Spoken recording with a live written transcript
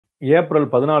April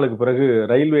 14க்கு பிறகு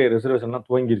railway ரிசர்வேஷன்லாம்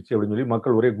துவங்கிருச்சு அப்படின்னு சொல்லி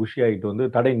மக்கள் ஒரே குஷி ஆகிட்டு வந்து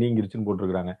தடை நீங்கிருச்சுன்னு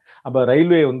போட்டிருக்காங்க. அப்ப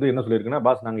ரயில்வே வந்து என்ன சொல்லியிருக்குன்னா,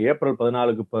 பாஸ் நாங்க ஏப்ரல்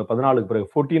 14க்கு பிறகு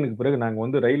 14க்கு பிறகு நாங்க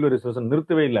வந்து ரயில்வே ரிசர்வேஷன்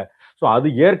நிறுத்தவே இல்ல. ஸோ அது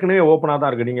ஏற்கனவே ஓப்பனா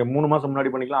தான் இருக்கு. நீங்க 3 மாசம்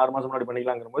முன்னாடி பண்ணிக்கலாம், 6 மாசம் முன்னாடி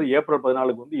பண்ணிக்கலாங்கிறபோது ஏப்ரல்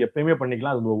 14க்கு வந்து எப்பயுமே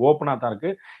பண்ணிக்கலாம். அது ஓப்பனா தான்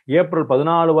இருக்கு. ஏப்ரல்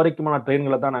 14 வரைக்குமான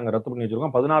ட்ரெயின்கள தான் நாங்க ரத்து பண்ணி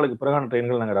வச்சிருக்கோம். 14க்கு பிறகான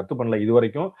ட்ரெயின்கள் நாங்க ரத்து பண்ணல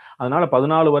இதுவரைக்கும். அதனால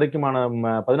 14 வரைக்குமான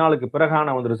 14க்கு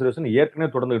பிறகான வந்து ரிசர்வேஷன்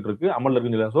ஏற்கனவே தொடர்ந்துகிட்டு இருக்கு. அமல்ல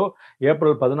இருக்குன்னு சொல்லலாம். ஸோ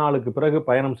ஏப்ரல் 14க்கு பிறகு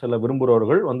பயணம் செல்ல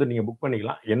விரும்புறவர்கள் வந்து நீங்க புக்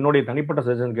பண்ணிக்கலாம். என்னுடைய தனிப்பட்ட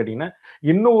சஜஷன் கேட்டீங்கன்னா,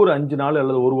 இன்னும் ஒரு 5 நாள்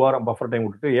அல்லது 1 வாரம் பஃபர் டைம்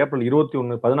விட்டுட்டு ஏப்ரல்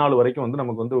 21, 14 வரைக்கும் வந்து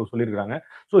நமக்கு வந்து சொல்லியிருக்காங்க.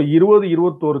 ஸோ 20,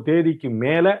 21 தேதிக்கு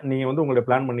மேல நீங்க வந்து உங்களுடைய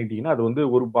பிளான் பண்ணிட்டீங்கன்னா, அது வந்து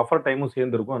ஒரு பஃபர் டைமும்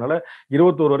சேர்ந்து இருக்கும். அதனால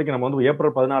 21 வரைக்கும் நம்ம வந்து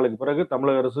ஏப்ரல் 14க்கு பிறகு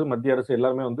தமிழக அரசு, மத்திய அரசு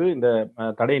எல்லாருமே வந்து இந்த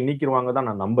தடையை நீக்கிருவாங்க தான்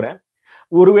நான் நம்புறேன்.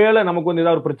 ஒருவேளை நமக்கு வந்து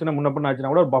ஏதாவது ஒரு பிரச்சனை முன்ன பின்ன ஆச்சுன்னா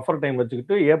கூட ஒரு பஃபர் டைம்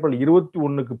வச்சுக்கிட்டு ஏப்ரல்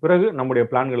 21க்கு பிறகு நம்முடைய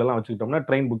பிளான்கள் எல்லாம் வச்சுக்கிட்டோம்னா,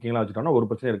 ட்ரெயின் புக்கிங்லாம் வச்சுட்டோம்னா ஒரு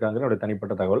பிரச்சனை இருக்காதுங்கிற என்னுடைய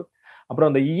தனிப்பட்ட தகவல். அப்புறம்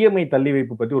அந்த இஎம்ஐ தள்ளி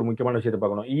வைப்பு பத்தி ஒரு முக்கியமான விஷயத்த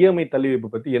பார்க்கணும். இஎம்ஐ தள்ளி வைப்பு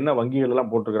பத்தி என்ன வங்கிகள்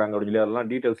எல்லாம் போட்டிருக்காங்க அப்படின்னு சொல்லி அதெல்லாம்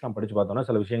டீட்டெயில்ஸ்லாம் படிச்சு பார்த்தோம்னா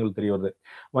சில விஷயங்கள் தெரிய வருது.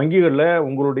 வங்கிகள்ல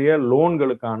உங்களுடைய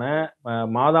லோன்களுக்கான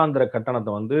மாதாந்திர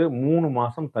கட்டணத்த வந்து 3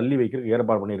 மாசம் தள்ளி வைக்கிறதுக்கு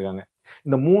ஏற்பாடு பண்ணியிருக்காங்க.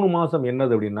 இந்த 3 மாசம்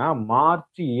என்னது அப்படின்னா,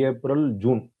 March, April,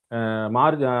 June.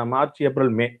 March,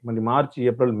 April, மே. மார்ச்,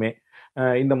 ஏப்ரல், மே.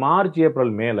 இந்த மார்ச், ஏப்ரல்,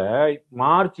 மேல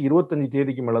மார்ச் 25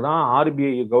 தேதிக்கு மேல தான்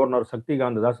ஆர்பிஐ கவர்னர்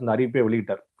சக்திகாந்த தாஸ் இந்த அறிவிப்பை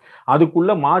வெளியிட்டார்.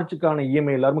 அதுக்குள்ள மார்ச்சுக்கான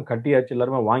இஎம்ஐ எல்லாருமே கட்டியாச்சு,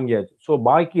 எல்லாருமே வாங்கியாச்சு. ஸோ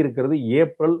பாக்கி இருக்கிறது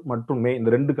ஏப்ரல் மற்றும் மே இந்த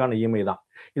 2க்கான இஎம்ஐ தான்.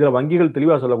 இதுல வங்கிகள்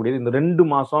தெளிவா சொல்லக்கூடியது இந்த 2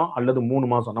 மாசம் அல்லது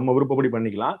 3 மாசம் நம்ம விருப்பப்படி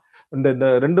பண்ணிக்கலாம். இந்த இந்த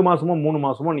 2 மாசமோ, 3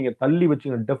 மாசமோ நீங்க தள்ளி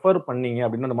வச்சு டெஃபர் பண்ணீங்க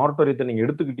அப்படின்னா, அந்த மொரட்டோரியத்த நீங்க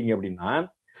எடுத்துக்கிட்டீங்க அப்படின்னா,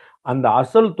 அந்த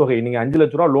அசல் தொகை நீங்க ரூ.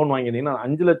 5,00,000 லோன் வாங்கியிருந்தீங்கன்னா, ரூ.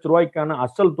 5,00,000க்கான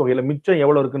அசல் தொகையில மிச்சம்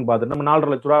எவ்வளவு இருக்குன்னு பார்த்துட்டு, நம்ம ரூ.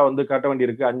 4,50,000 வந்து கட்ட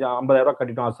வேண்டியிருக்கு. 50,000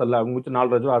 கட்டிட்டோம் அசல்ல. மிச்சம் ரூ.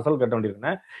 4,00,000 அசல் கட்ட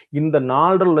வேண்டியிருக்குன்னா, இந்த ரூ.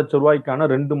 4,50,000க்கான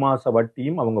 2 மாச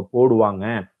வட்டியும் அவங்க போடுவாங்க.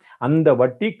 அந்த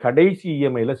வட்டி கடைசி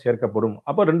இஎம்ஐல சேர்க்கப்படும்.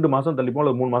 அப்ப 2 மாசம் தள்ளிப்போம்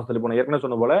அல்லது 3 மாசம் தள்ளிப்போம். நான் ஏற்கனவே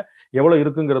சொன்ன போல எவ்வளவு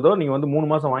இருக்குங்கிறதோ நீங்க வந்து 3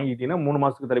 மாசம் வாங்கிட்டீங்கன்னா, 3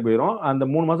 மாசத்துக்கு தள்ளி போயிரும். அந்த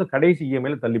 3 மாசம் கடைசி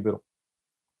இஎம்ஐல தள்ளி போயிரும்.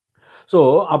 ஸோ,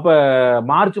 அப்ப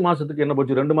மார்ச் மாசத்துக்கு என்ன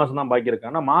போச்சு? 2 மாசம் தான் பாக்கி இருக்கு.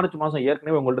 ஆனா மார்ச் மாசம்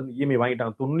ஏற்கனவே உங்கள்ட்ட இருந்து இஎம்ஐ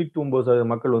வாங்கிட்டாங்க. 99%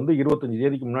 மக்கள் வந்து 25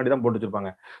 தேதிக்கு முன்னாடி தான் போட்டு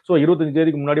வச்சிருப்பாங்க. ஸோ 25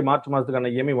 தேதிக்கு முன்னாடி மார்ச்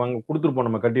மாசத்துக்கான இஎம்ஐ குடுத்துருப்போம்,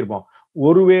 நம்ம கட்டியிருப்போம்.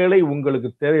 ஒருவேளை உங்களுக்கு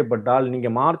தேவைப்பட்டால், நீங்க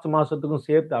மார்ச் மாசத்துக்கும்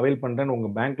சேர்த்து அவைல் பண்றேன்னு உங்க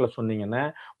பேங்க்ல சொன்னீங்கன்னா,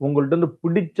 உங்கள்ட்ட இருந்து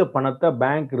பிடிச்ச பணத்த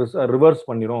பேங்க் ரிவர்ஸ்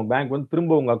பண்ணிரும். பேங்க் வந்து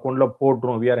திரும்ப உங்க அக்கவுண்ட்ல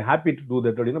போட்டுரும். We are happy do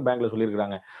that அப்படின்னு பேங்க்ல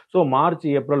சொல்லியிருக்காங்க. ஸோ மார்ச்,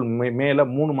 ஏப்ரல், மேல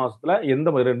 3 மாசத்துல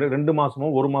எந்த 2 மாசமோ,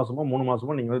 1 மாசமோ, 3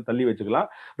 மாசமோ நீங்க வந்து தள்ளி வச்சுக்கலாம்.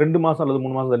 2 மாசம் அல்லது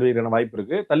 3 மாசம் தள்ளி வைக்கிறதுக்கான வாய்ப்பு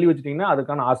இருக்கு. தள்ளி வச்சுட்டீங்கன்னா,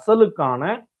 அதுக்கான அசலுக்கான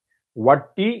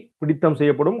வட்டி பிடித்தம்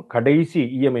செய்யப்படும் கடைசி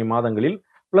இஎம்ஐ மாதங்களில்.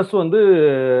 பிளஸ் வந்து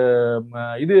ம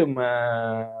இது ம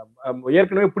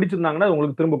ஏற்கனவே பிடிச்சிருந்தாங்கன்னா, அது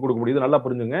உங்களுக்கு திரும்ப குடுக்க முடியும். இது நல்லா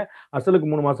புரிஞ்சுங்க. அசலுக்கு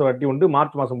 3 மாசம் வட்டி உண்டு.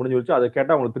 மார்ச் மாசம் முடிஞ்சு போச்சு. அத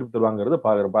கேட்டா உங்களுக்கு திருப்பி தருவாங்கிறது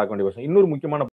பார்க்க வேண்டிய விஷயம். இன்னொரு முக்கியமான